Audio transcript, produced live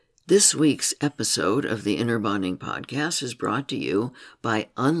This week's episode of the Inner Bonding Podcast is brought to you by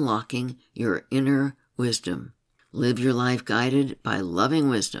unlocking your inner wisdom. Live your life guided by loving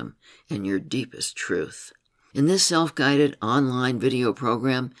wisdom and your deepest truth. In this self-guided online video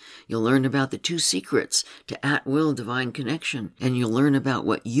program, you'll learn about the 2 secrets to at-will divine connection, and you'll learn about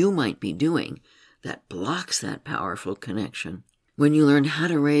what you might be doing that blocks that powerful connection. When you learn how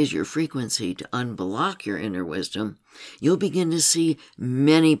to raise your frequency to unblock your inner wisdom, you'll begin to see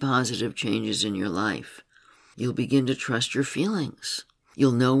many positive changes in your life. You'll begin to trust your feelings.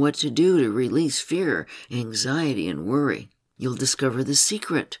 You'll know what to do to release fear, anxiety, and worry. You'll discover the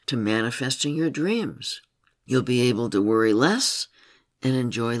secret to manifesting your dreams. You'll be able to worry less and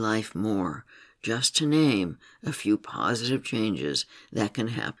enjoy life more, just to name a few positive changes that can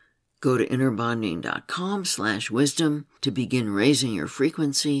happen. Go to innerbonding.com/wisdom to begin raising your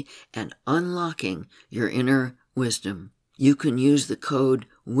frequency and unlocking your inner wisdom. You can use the code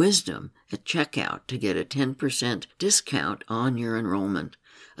WISDOM at checkout to get a 10% discount on your enrollment.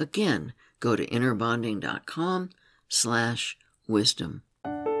 Again, go to innerbonding.com/wisdom.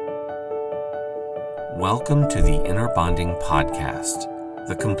 Welcome to the Inner Bonding Podcast,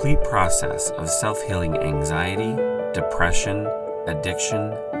 the complete process of self-healing anxiety, depression,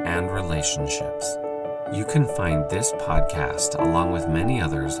 addiction, and relationships. You can find this podcast along with many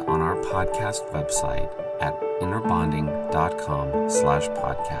others on our podcast website at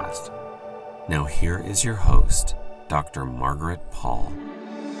innerbonding.com/podcast. Now here is your host, Dr. Margaret Paul.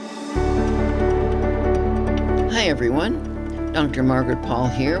 Hi everyone, Dr. Margaret Paul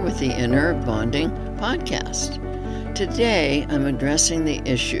here with the Inner Bonding Podcast. Today I'm addressing the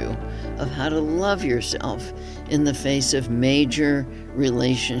issue of how to love yourself in the face of major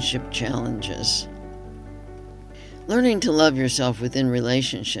relationship challenges. Learning to love yourself within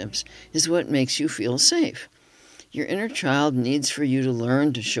relationships is what makes you feel safe. Your inner child needs for you to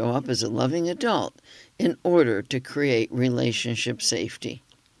learn to show up as a loving adult in order to create relationship safety.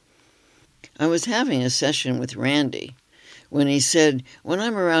 I was having a session with Randy when he said, "When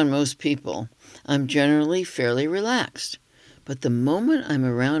I'm around most people, I'm generally fairly relaxed. But the moment I'm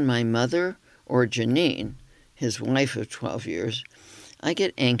around my mother or Janine, his wife of 12 years, I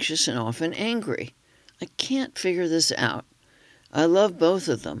get anxious and often angry. I can't figure this out. I love both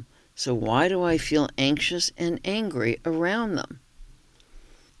of them, so why do I feel anxious and angry around them?"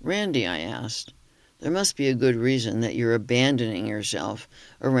 "Randy," I asked, "there must be a good reason that you're abandoning yourself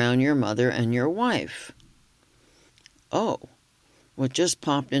around your mother and your wife." "Oh, what just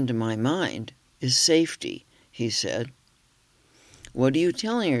popped into my mind is safety," he said. "What are you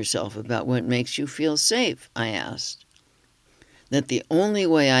telling yourself about what makes you feel safe?" I asked. "That the only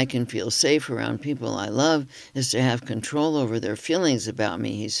way I can feel safe around people I love is to have control over their feelings about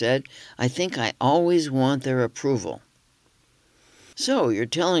me," he said. "I think I always want their approval." "So you're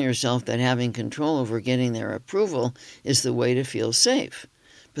telling yourself that having control over getting their approval is the way to feel safe.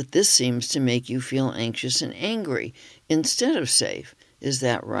 But this seems to make you feel anxious and angry instead of safe. Is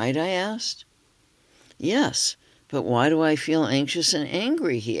that right?" I asked. "Yes. But why do I feel anxious and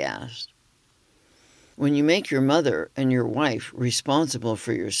angry?" he asked. "When you make your mother and your wife responsible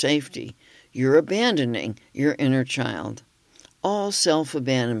for your safety, you're abandoning your inner child. All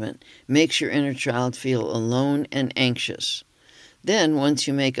self-abandonment makes your inner child feel alone and anxious. Then, once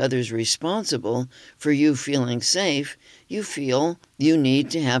you make others responsible for you feeling safe, you feel you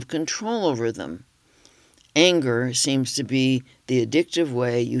need to have control over them. Anger seems to be the addictive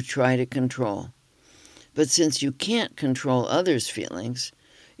way you try to control. But since you can't control others' feelings,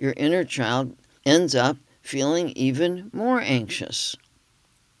 your inner child ends up feeling even more anxious."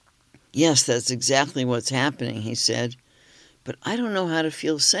 "Yes, that's exactly what's happening," he said. "But I don't know how to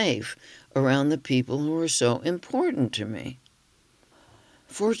feel safe around the people who are so important to me."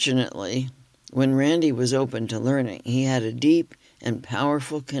 Fortunately, when Randy was open to learning, he had a deep and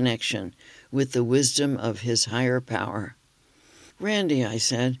powerful connection with the wisdom of his higher power. "Randy," I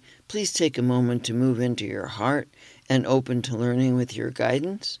said, "please take a moment to move into your heart and open to learning with your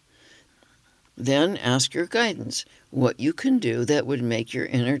guidance. Then ask your guidance what you can do that would make your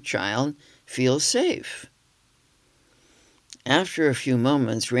inner child feel safe." After a few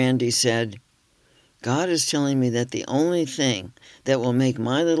moments, Randy said, "God is telling me that the only thing that will make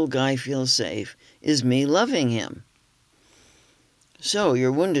my little guy feel safe is me loving him." "So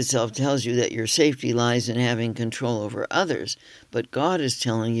your wounded self tells you that your safety lies in having control over others, but God is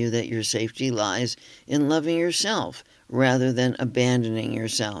telling you that your safety lies in loving yourself rather than abandoning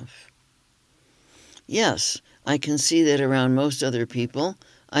yourself." "Yes, I can see that around most other people,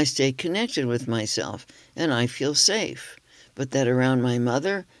 I stay connected with myself and I feel safe, but that around my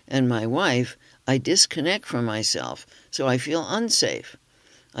mother and my wife, I disconnect from myself, so I feel unsafe.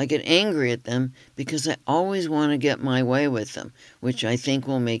 I get angry at them because I always want to get my way with them, which I think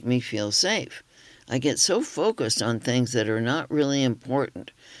will make me feel safe. I get so focused on things that are not really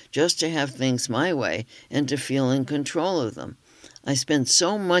important, just to have things my way and to feel in control of them. I spend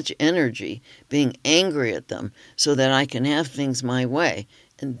so much energy being angry at them so that I can have things my way,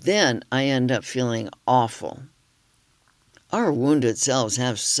 and then I end up feeling awful. Our wounded selves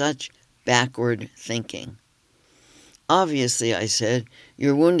have such backward thinking. Obviously, I said,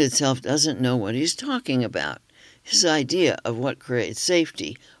 your wounded self doesn't know what he's talking about. His idea of what creates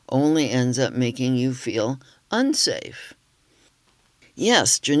safety only ends up making you feel unsafe.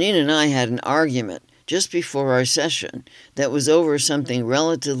 Yes, Janine and I had an argument just before our session that was over something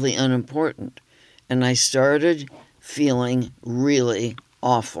relatively unimportant, and I started feeling really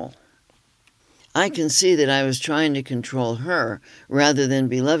awful. I can see that I was trying to control her rather than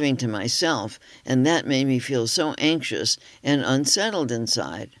be loving to myself, and that made me feel so anxious and unsettled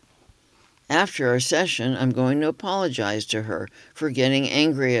inside. After our session, I'm going to apologize to her for getting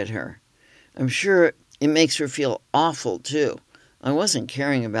angry at her. I'm sure it makes her feel awful, too. I wasn't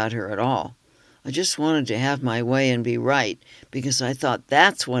caring about her at all. I just wanted to have my way and be right because I thought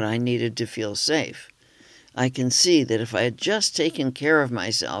that's what I needed to feel safe. I can see that if I had just taken care of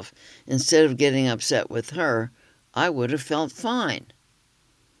myself instead of getting upset with her, I would have felt fine.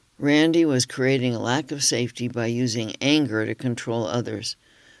 Randy was creating a lack of safety by using anger to control others.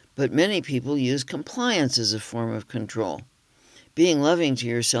 But many people use compliance as a form of control. Being loving to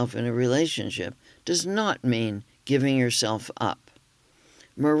yourself in a relationship does not mean giving yourself up.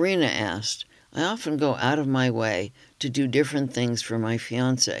 Marina asked, I often go out of my way to do different things for my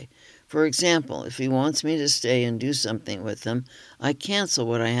fiancé. For example, if he wants me to stay and do something with him, I cancel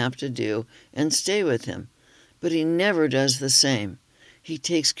what I have to do and stay with him. But he never does the same. He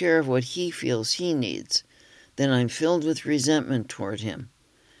takes care of what he feels he needs. Then I'm filled with resentment toward him.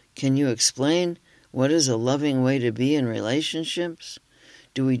 Can you explain what is a loving way to be in relationships?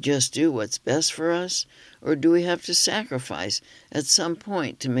 Do we just do what's best for us, or do we have to sacrifice at some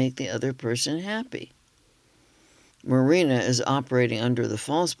point to make the other person happy? Marina is operating under the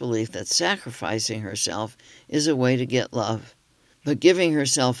false belief that sacrificing herself is a way to get love. But giving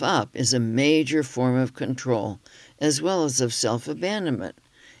herself up is a major form of control, as well as of self-abandonment,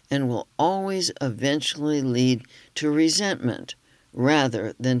 and will always eventually lead to resentment,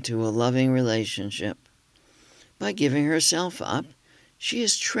 rather than to a loving relationship. By giving herself up, she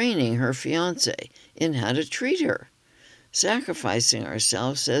is training her fiancé in how to treat her. Sacrificing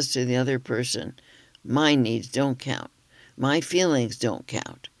ourselves says to the other person, my needs don't count. My feelings don't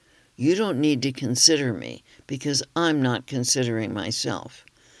count. You don't need to consider me because I'm not considering myself.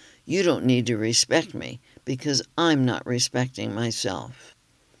 You don't need to respect me because I'm not respecting myself.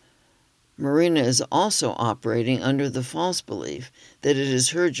 Marina is also operating under the false belief that it is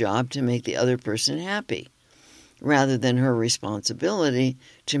her job to make the other person happy, rather than her responsibility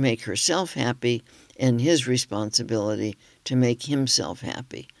to make herself happy and his responsibility to make himself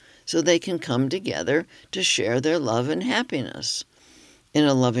happy, so they can come together to share their love and happiness. In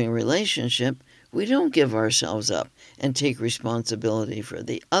a loving relationship, we don't give ourselves up and take responsibility for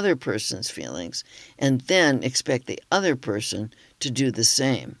the other person's feelings and then expect the other person to do the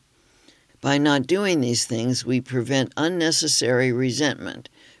same. By not doing these things, we prevent unnecessary resentment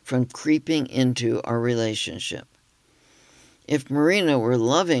from creeping into our relationship. If Marina were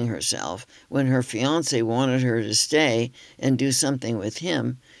loving herself when her fiancé wanted her to stay and do something with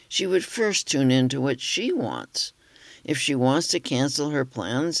him, she would first tune into what she wants. If she wants to cancel her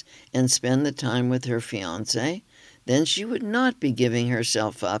plans and spend the time with her fiancé, then she would not be giving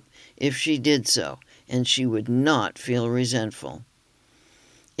herself up if she did so, and she would not feel resentful.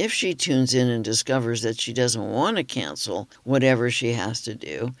 If she tunes in and discovers that she doesn't want to cancel whatever she has to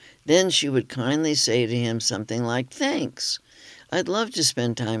do, then she would kindly say to him something like, thanks. I'd love to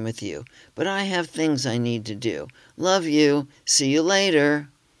spend time with you, but I have things I need to do. Love you. See you later.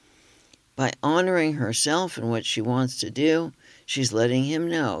 By honoring herself and what she wants to do, she's letting him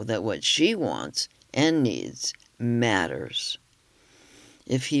know that what she wants and needs matters.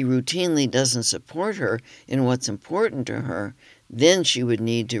 If he routinely doesn't support her in what's important to her, then she would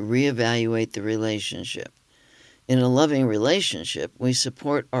need to reevaluate the relationship. In a loving relationship, we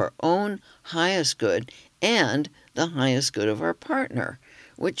support our own highest good and the highest good of our partner,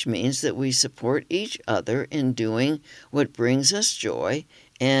 which means that we support each other in doing what brings us joy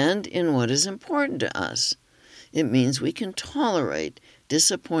and in what is important to us. It means we can tolerate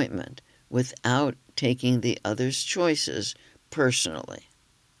disappointment without taking the other's choices personally.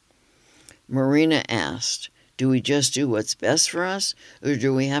 Marina asked, do we just do what's best for us, or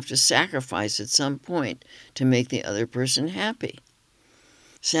do we have to sacrifice at some point to make the other person happy?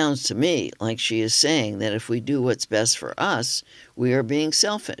 Sounds to me like she is saying that if we do what's best for us, we are being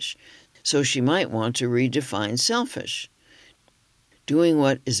selfish. So she might want to redefine selfish. Doing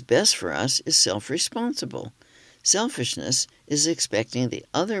what is best for us is self-responsible. Selfishness is expecting the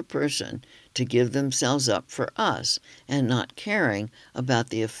other person to give themselves up for us and not caring about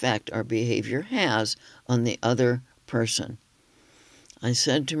the effect our behavior has on the other person. I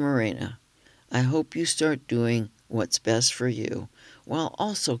said to Marina, I hope you start doing what's best for you while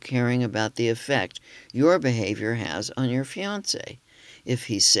also caring about the effect your behavior has on your fiancé. If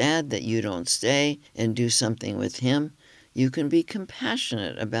he's sad that you don't stay and do something with him, you can be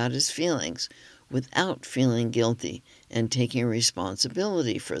compassionate about his feelings without feeling guilty and taking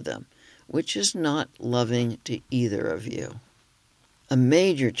responsibility for them, which is not loving to either of you. A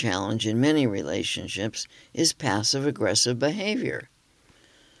major challenge in many relationships is passive-aggressive behavior.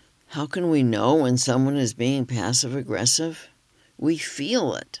 How can we know when someone is being passive-aggressive? We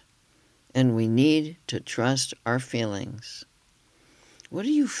feel it, and we need to trust our feelings. What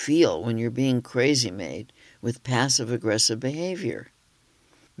do you feel when you're being crazy-made with passive-aggressive behavior?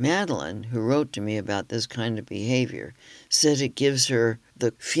 Madeline, who wrote to me about this kind of behavior, said it gives her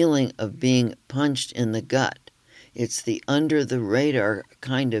the feeling of being punched in the gut. It's the under-the-radar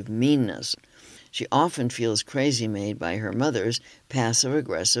kind of meanness. She often feels crazy-made by her mother's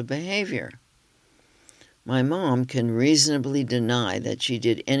passive-aggressive behavior. My mom can reasonably deny that she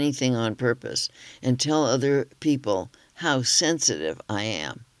did anything on purpose and tell other people how sensitive I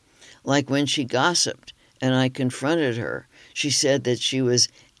am. Like when she gossiped and I confronted her, she said that she was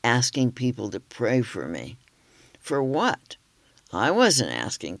asking people to pray for me. For what? I wasn't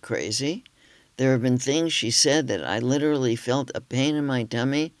asking crazy. There have been things she said that I literally felt a pain in my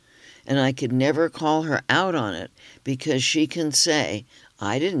tummy, and I could never call her out on it because she can say,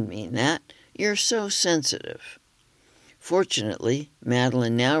 I didn't mean that. You're so sensitive. Fortunately,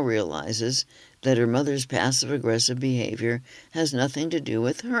 Madeline now realizes that her mother's passive-aggressive behavior has nothing to do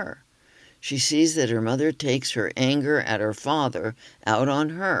with her. She sees that her mother takes her anger at her father out on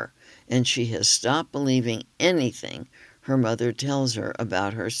her, and she has stopped believing anything her mother tells her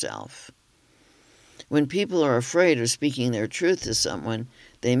about herself. When people are afraid of speaking their truth to someone,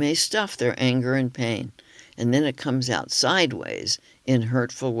 they may stuff their anger and pain, and then it comes out sideways in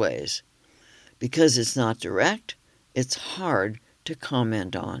hurtful ways. Because it's not direct, it's hard to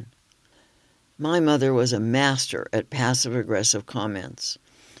comment on. My mother was a master at passive-aggressive comments.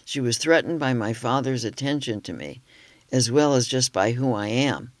 She was threatened by my father's attention to me, as well as just by who I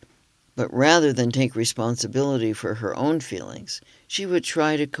am. But rather than take responsibility for her own feelings, she would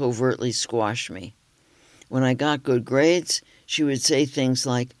try to covertly squash me. When I got good grades, she would say things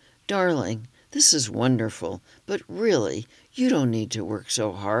like, Darling, this is wonderful, but really, you don't need to work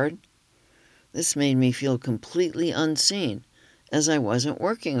so hard. This made me feel completely unseen, as I wasn't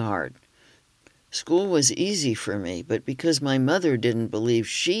working hard. School was easy for me, but because my mother didn't believe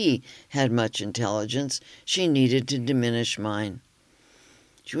she had much intelligence, she needed to diminish mine.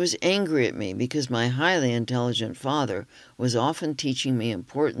 She was angry at me because my highly intelligent father was often teaching me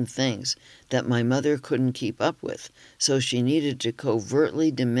important things that my mother couldn't keep up with, so she needed to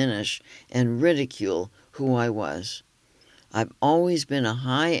covertly diminish and ridicule who I was. I've always been a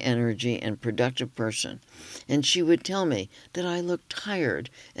high-energy and productive person, and she would tell me that I looked tired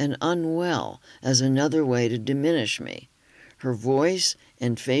and unwell as another way to diminish me. Her voice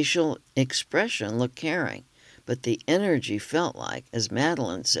and facial expression looked caring, but the energy felt like, as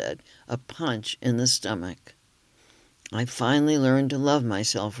Madeline said, a punch in the stomach. I finally learned to love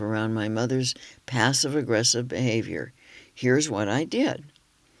myself around my mother's passive-aggressive behavior. Here's what I did.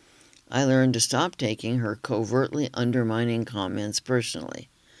 I learned to stop taking her covertly undermining comments personally.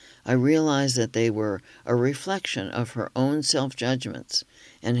 I realized that they were a reflection of her own self-judgments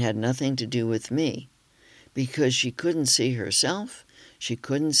and had nothing to do with me. Because she couldn't see herself, she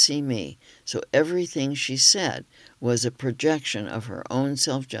couldn't see me, so everything she said was a projection of her own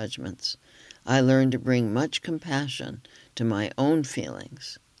self-judgments. I learned to bring much compassion to my own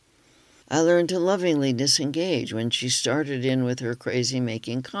feelings. I learned to lovingly disengage when she started in with her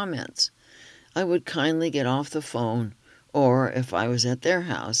crazy-making comments. I would kindly get off the phone, or, if I was at their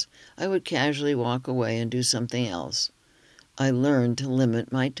house, I would casually walk away and do something else. I learned to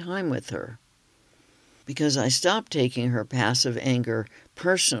limit my time with her. Because I stopped taking her passive anger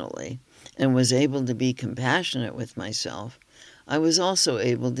personally and was able to be compassionate with myself, I was also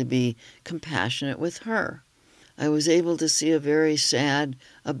able to be compassionate with her. I was able to see a very sad,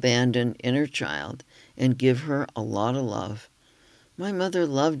 abandoned inner child and give her a lot of love. My mother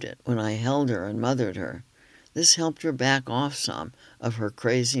loved it when I held her and mothered her. This helped her back off some of her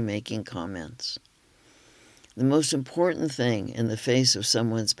crazy-making comments. The most important thing in the face of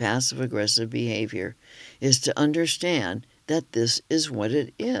someone's passive-aggressive behavior is to understand that this is what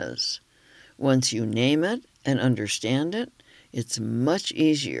it is. Once you name it and understand it, it's much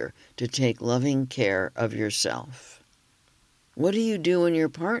easier to take loving care of yourself. What do you do when your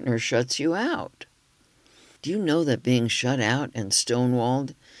partner shuts you out? Do you know that being shut out and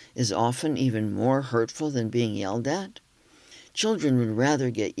stonewalled is often even more hurtful than being yelled at? Children would rather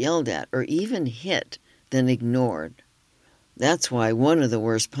get yelled at or even hit than ignored. That's why one of the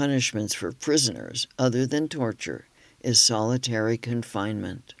worst punishments for prisoners, other than torture, is solitary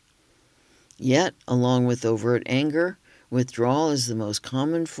confinement. Yet, along with overt anger, withdrawal is the most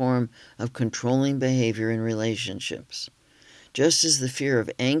common form of controlling behavior in relationships. Just as the fear of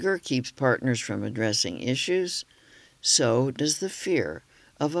anger keeps partners from addressing issues, so does the fear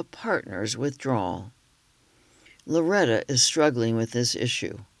of a partner's withdrawal. Loretta is struggling with this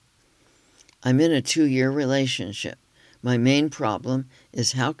issue. I'm in a 2-year relationship. My main problem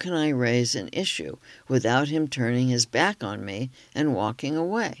is how can I raise an issue without him turning his back on me and walking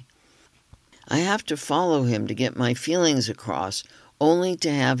away? I have to follow him to get my feelings across, only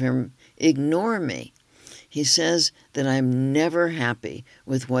to have him ignore me. He says that I'm never happy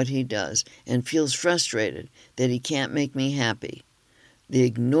with what he does and feels frustrated that he can't make me happy. The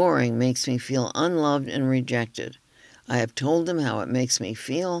ignoring makes me feel unloved and rejected. I have told him how it makes me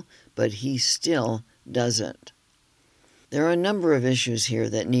feel, but he still doesn't. There are a number of issues here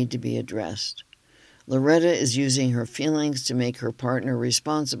that need to be addressed. Loretta is using her feelings to make her partner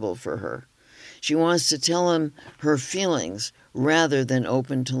responsible for her. She wants to tell him her feelings rather than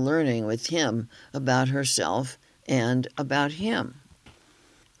open to learning with him about herself and about him.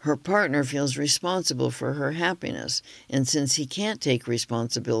 Her partner feels responsible for her happiness, and since he can't take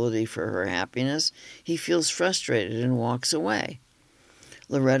responsibility for her happiness, he feels frustrated and walks away.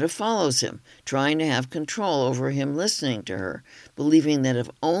 Loretta follows him, trying to have control over him listening to her, believing that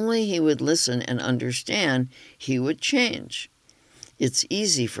if only he would listen and understand, he would change. It's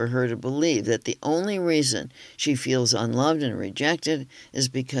easy for her to believe that the only reason she feels unloved and rejected is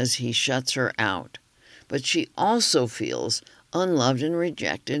because he shuts her out. But she also feels unloved and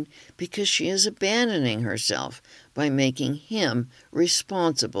rejected because she is abandoning herself by making him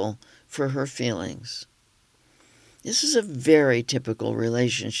responsible for her feelings. This is a very typical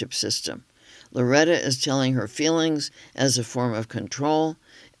relationship system. Loretta is telling her feelings as a form of control,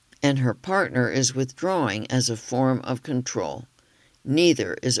 and her partner is withdrawing as a form of control.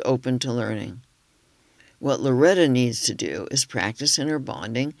 Neither is open to learning. What Loretta needs to do is practice inner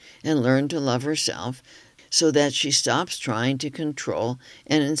bonding and learn to love herself so that she stops trying to control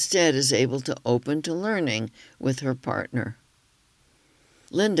and instead is able to open to learning with her partner.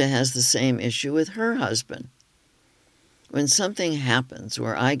 Linda has the same issue with her husband. When something happens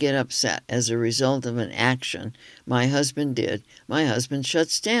where I get upset as a result of an action my husband did, my husband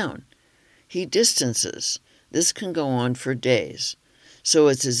shuts down. He distances. This can go on for days. So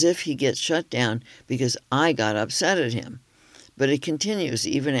it's as if he gets shut down because I got upset at him. But it continues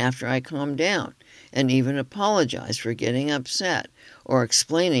even after I calm down and even apologize for getting upset or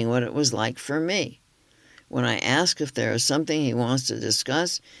explaining what it was like for me. When I ask if there is something he wants to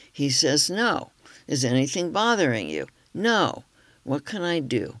discuss, he says no. Is anything bothering you? No. What can I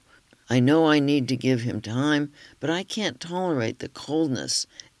do? I know I need to give him time, but I can't tolerate the coldness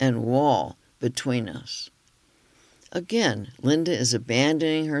and wall between us. Again, Linda is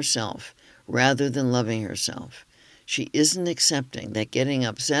abandoning herself rather than loving herself. She isn't accepting that getting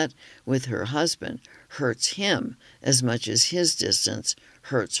upset with her husband hurts him as much as his distance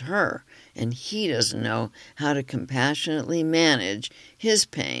hurts her, and he doesn't know how to compassionately manage his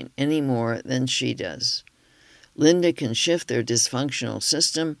pain any more than she does. Linda can shift their dysfunctional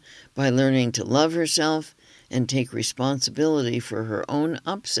system by learning to love herself and take responsibility for her own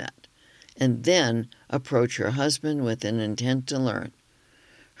upset, and then approach her husband with an intent to learn.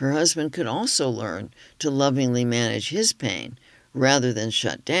 Her husband could also learn to lovingly manage his pain rather than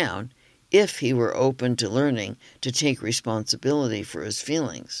shut down if he were open to learning to take responsibility for his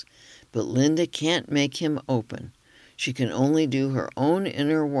feelings. But Linda can't make him open. She can only do her own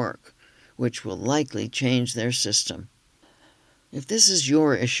inner work, which will likely change their system. If this is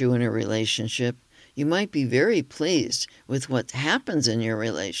your issue in a relationship, you might be very pleased with what happens in your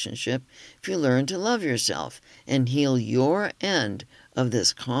relationship if you learn to love yourself and heal your end of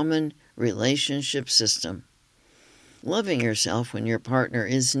this common relationship system. Loving yourself when your partner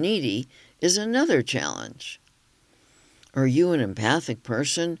is needy is another challenge. Are you an empathic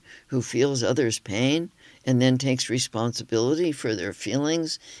person who feels others' pain and then takes responsibility for their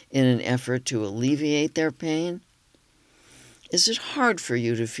feelings in an effort to alleviate their pain? Is it hard for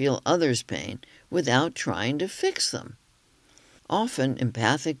you to feel others' pain without trying to fix them. Often,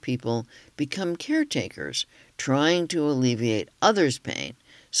 empathic people become caretakers, trying to alleviate others' pain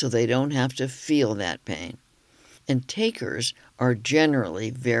so they don't have to feel that pain. And takers are generally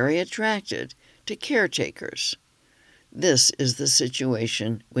very attracted to caretakers. This is the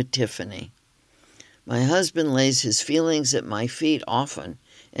situation with Tiffany. My husband lays his feelings at my feet often,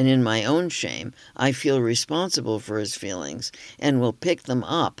 and in my own shame, I feel responsible for his feelings and will pick them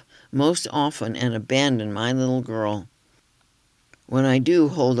up most often and abandon my little girl. When I do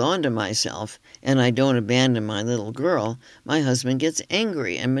hold on to myself and I don't abandon my little girl, my husband gets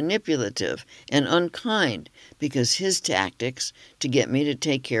angry and manipulative and unkind because his tactics to get me to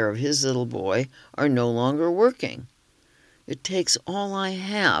take care of his little boy are no longer working. It takes all I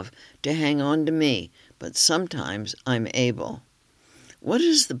have to hang on to me, but sometimes I'm able. What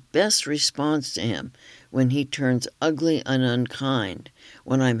is the best response to him when he turns ugly and unkind,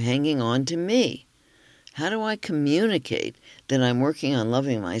 when I'm hanging on to me? How do I communicate that I'm working on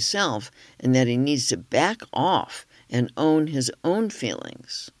loving myself and that he needs to back off and own his own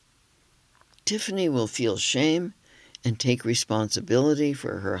feelings? Tiffany will feel shame and take responsibility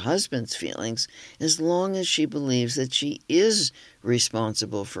for her husband's feelings as long as she believes that she is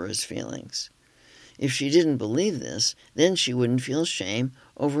responsible for his feelings. If she didn't believe this, then she wouldn't feel shame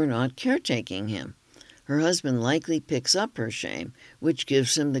over not caretaking him. Her husband likely picks up her shame, which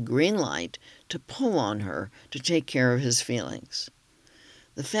gives him the green light to pull on her to take care of his feelings.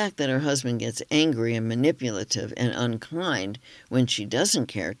 The fact that her husband gets angry and manipulative and unkind when she doesn't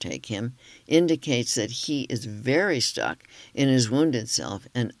caretake him indicates that he is very stuck in his wounded self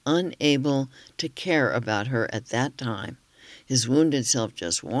and unable to care about her at that time. His wounded self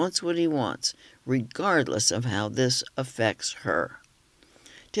just wants what he wants, regardless of how this affects her.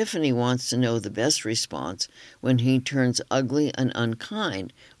 Tiffany wants to know the best response when he turns ugly and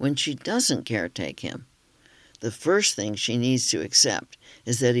unkind when she doesn't caretake him. The first thing she needs to accept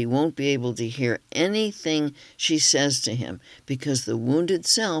is that he won't be able to hear anything she says to him because the wounded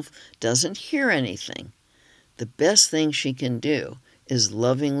self doesn't hear anything. The best thing she can do is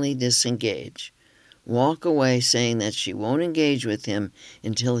lovingly disengage. Walk away saying that she won't engage with him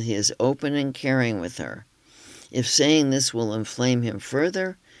until he is open and caring with her. If saying this will inflame him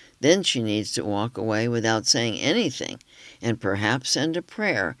further, then she needs to walk away without saying anything and perhaps send a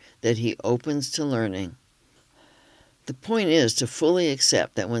prayer that he opens to learning. The point is to fully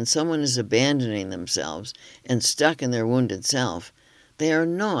accept that when someone is abandoning themselves and stuck in their wounded self, they are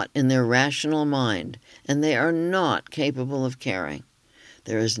not in their rational mind and they are not capable of caring.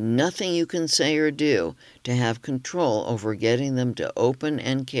 There is nothing you can say or do to have control over getting them to open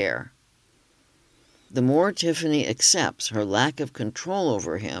and care. The more Tiffany accepts her lack of control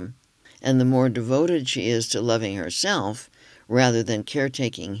over him, and the more devoted she is to loving herself rather than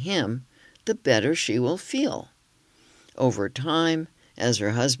caretaking him, the better she will feel. Over time, as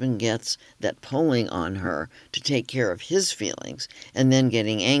her husband gets that pulling on her to take care of his feelings, and then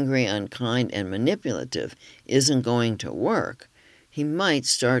getting angry, unkind, and manipulative isn't going to work, he might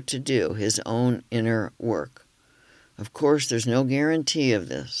start to do his own inner work. Of course, there's no guarantee of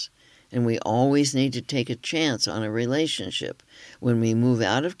this, and we always need to take a chance on a relationship when we move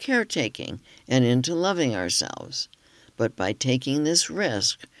out of caretaking and into loving ourselves. But by taking this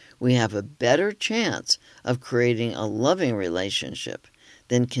risk, we have a better chance of creating a loving relationship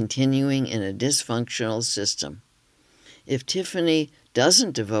than continuing in a dysfunctional system. If Tiffany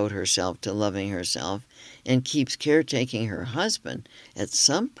doesn't devote herself to loving herself and keeps caretaking her husband, at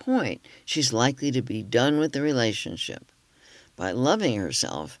some point she's likely to be done with the relationship. By loving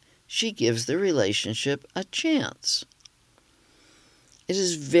herself, she gives the relationship a chance. It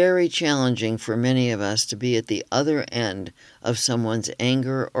is very challenging for many of us to be at the other end of someone's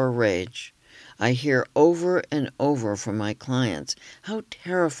anger or rage. I hear over and over from my clients how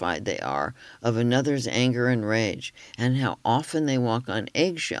terrified they are of another's anger and rage, and how often they walk on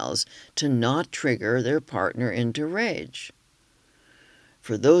eggshells to not trigger their partner into rage.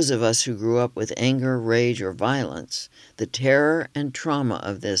 For those of us who grew up with anger, rage, or violence, the terror and trauma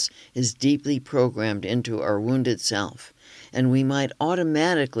of this is deeply programmed into our wounded self, and we might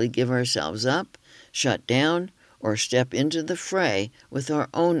automatically give ourselves up, shut down, or step into the fray with our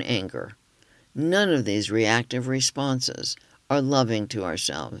own anger. None of these reactive responses are loving to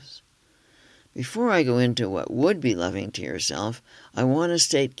ourselves. Before I go into what would be loving to yourself, I want to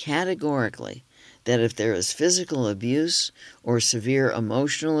state categorically that if there is physical abuse or severe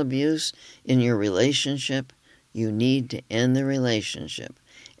emotional abuse in your relationship, you need to end the relationship,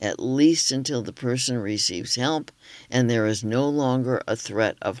 at least until the person receives help and there is no longer a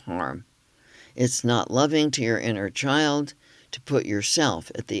threat of harm. It's not loving to your inner child to put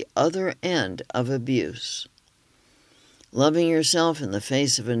yourself at the other end of abuse. Loving yourself in the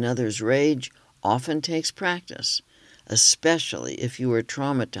face of another's rage often takes practice, especially if you were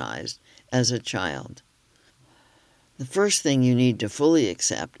traumatized as a child. The first thing you need to fully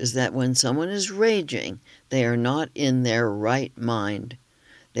accept is that when someone is raging, they are not in their right mind.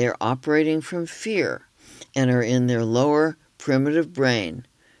 They are operating from fear and are in their lower primitive brain,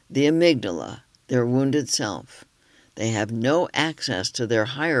 the amygdala, their wounded self. They have no access to their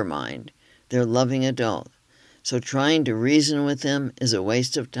higher mind, their loving adult. So trying to reason with them is a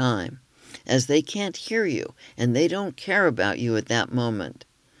waste of time, as they can't hear you and they don't care about you at that moment.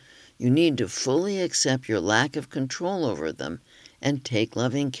 You need to fully accept your lack of control over them and take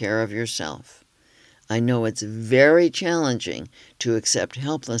loving care of yourself. I know it's very challenging to accept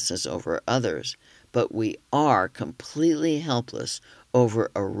helplessness over others, but we are completely helpless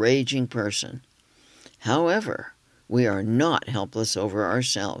over a raging person. However, we are not helpless over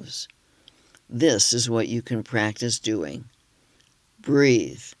ourselves. This is what you can practice doing.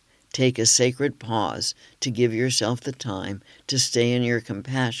 Breathe. Take a sacred pause to give yourself the time to stay in your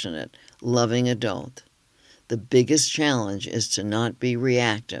compassionate, loving adult. The biggest challenge is to not be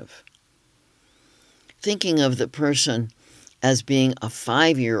reactive. Thinking of the person as being a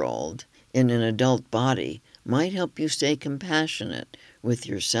 5-year-old in an adult body might help you stay compassionate with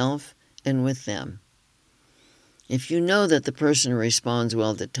yourself and with them. If you know that the person responds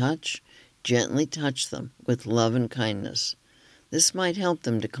well to touch, gently touch them with love and kindness. This might help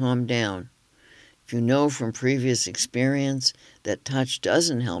them to calm down. If you know from previous experience that touch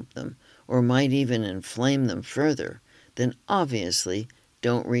doesn't help them or might even inflame them further, then obviously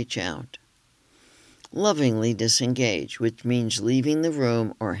don't reach out. Lovingly disengage, which means leaving the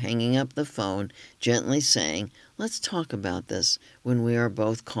room or hanging up the phone, gently saying, "Let's talk about this when we are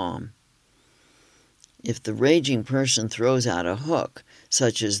both calm." If the raging person throws out a hook,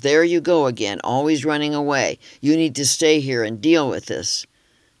 such as, "There you go again, always running away. You need to stay here and deal with this,"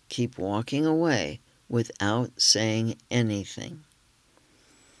 keep walking away without saying anything.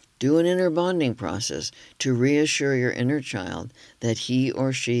 Do an inner bonding process to reassure your inner child that he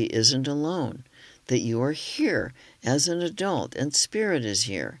or she isn't alone, that you are here as an adult and spirit is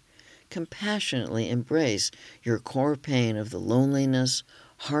here. Compassionately embrace your core pain of the loneliness,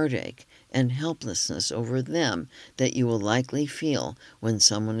 heartache, and helplessness over them that you will likely feel when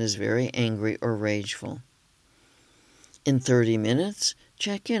someone is very angry or rageful. In 30 minutes,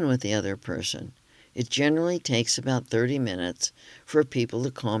 check in with the other person. It generally takes about 30 minutes for people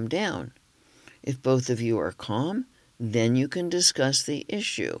to calm down. If both of you are calm, then you can discuss the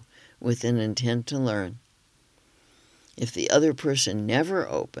issue with an intent to learn. If the other person never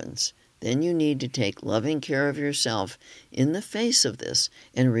opens, then you need to take loving care of yourself in the face of this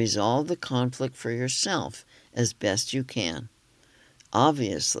and resolve the conflict for yourself as best you can.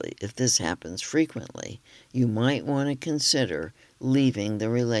 Obviously, if this happens frequently, you might want to consider leaving the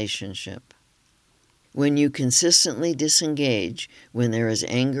relationship. When you consistently disengage when there is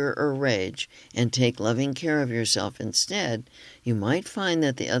anger or rage and take loving care of yourself instead, you might find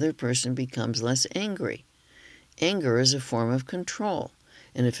that the other person becomes less angry. Anger is a form of control,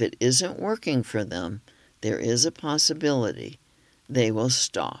 and if it isn't working for them, there is a possibility they will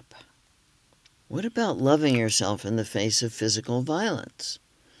stop. What about loving yourself in the face of physical violence?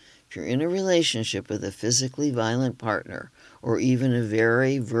 If you're in a relationship with a physically violent partner or even a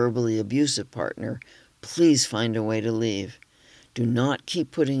very verbally abusive partner, please find a way to leave. Do not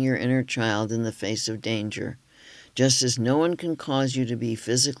keep putting your inner child in the face of danger. Just as no one can cause you to be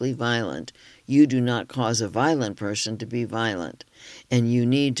physically violent, you do not cause a violent person to be violent, and you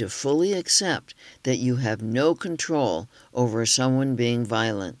need to fully accept that you have no control over someone being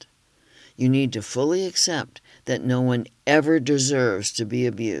violent. You need to fully accept that no one ever deserves to be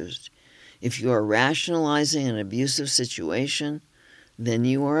abused. If you are rationalizing an abusive situation, then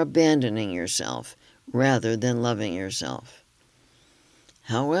you are abandoning yourself rather than loving yourself.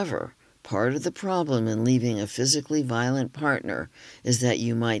 However, part of the problem in leaving a physically violent partner is that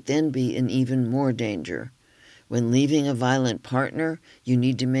you might then be in even more danger. When leaving a violent partner, you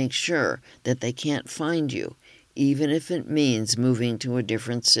need to make sure that they can't find you, even if it means moving to a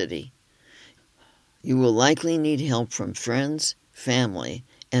different city. You will likely need help from friends, family,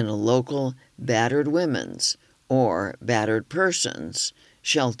 and a local battered women's or battered persons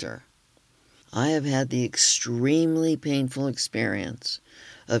shelter. I have had the extremely painful experience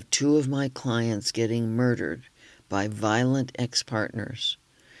of 2 of my clients getting murdered by violent ex-partners.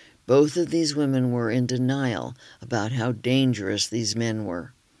 Both of these women were in denial about how dangerous these men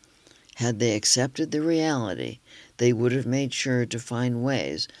were. Had they accepted the reality, they would have made sure to find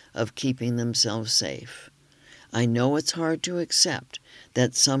ways of keeping themselves safe. I know it's hard to accept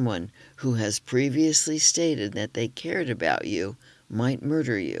that someone who has previously stated that they cared about you might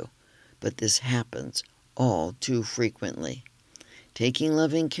murder you, but this happens all too frequently. Taking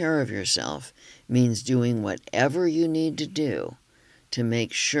loving care of yourself means doing whatever you need to do to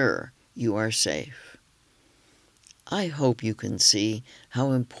make sure you are safe. I hope you can see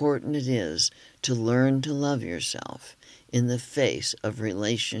how important it is to learn to love yourself in the face of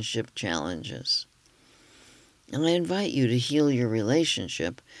relationship challenges. And I invite you to heal your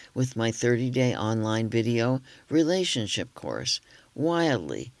relationship with my 30-day online video relationship course,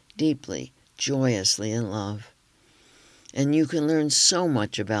 Wildly, Deeply, Joyously in Love. And you can learn so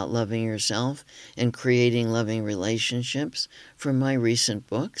much about loving yourself and creating loving relationships from my recent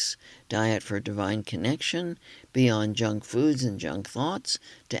books, Diet for Divine Connection, Beyond Junk Foods and Junk Thoughts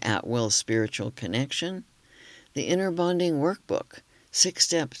to At-Will Spiritual Connection, the Inner Bonding Workbook, 6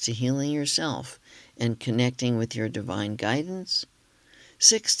 Steps to Healing Yourself and Connecting with Your Divine Guidance,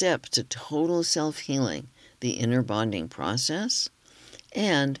 6 Steps to Total Self-Healing, the Inner Bonding Process,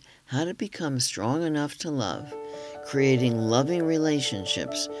 and How to Become Strong Enough to Love, creating loving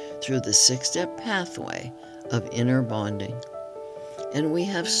relationships through the 6-step pathway of inner bonding. And we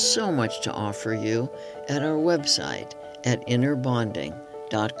have so much to offer you at our website at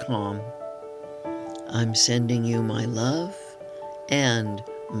innerbonding.com. I'm sending you my love and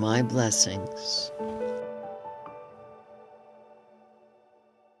my blessings.